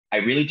I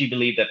really do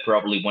believe that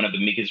probably one of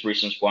the biggest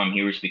reasons why I'm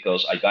here is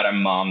because I got a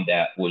mom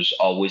that was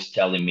always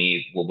telling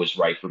me what was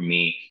right for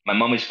me. My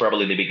mom is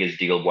probably the biggest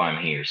deal why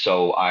I'm here.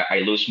 So I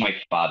lost my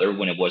father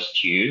when I was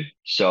 2.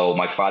 So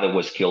my father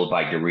was killed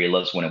by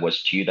guerrillas when I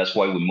was 2. That's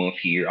why we moved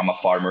here. I'm a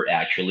farmer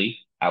actually.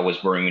 I was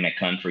born in a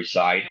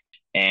countryside.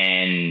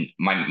 And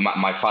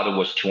my father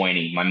was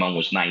 20, my mom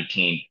was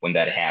 19 when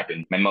that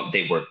happened. My mom,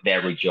 they were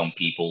very young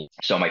people.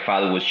 So my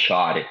father was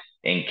shot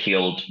and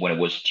killed when it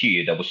was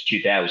 2. That was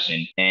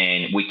 2000.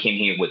 And we came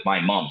here with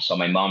my mom. So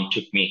my mom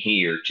took me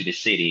here to the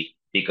city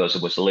because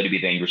it was a little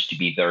bit dangerous to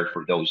be there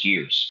for those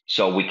years.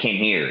 So we came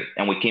here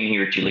and we came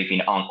here to live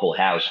in uncle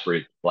house for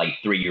like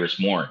 3 years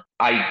more.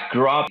 I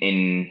grew up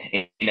in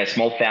a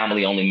small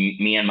family, only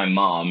me and my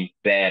mom,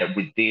 but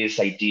with this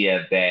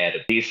idea that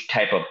this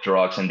type of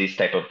drugs and this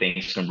type of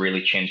things can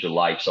really change your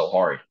life so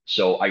hard.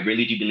 So I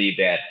really do believe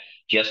that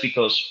just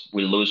because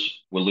we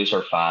lose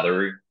our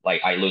father,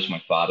 like I lose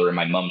my father and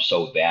my mom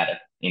so bad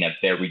in a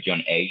very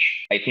young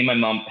age. I think my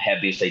mom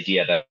had this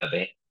idea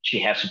that she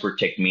has to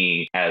protect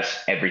me as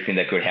everything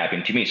that could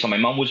happen to me. So my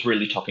mom was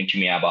really talking to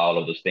me about all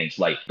of those things,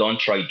 like don't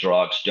try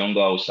drugs, don't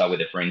go outside with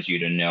the friends you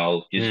don't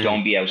know, just Mm.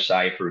 don't be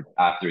outside for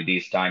after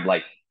this time.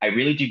 Like I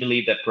really do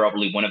believe that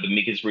probably one of the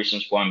biggest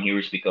reasons why I'm here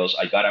is because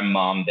I got a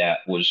mom that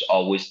was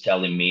always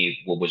telling me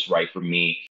what was right for me.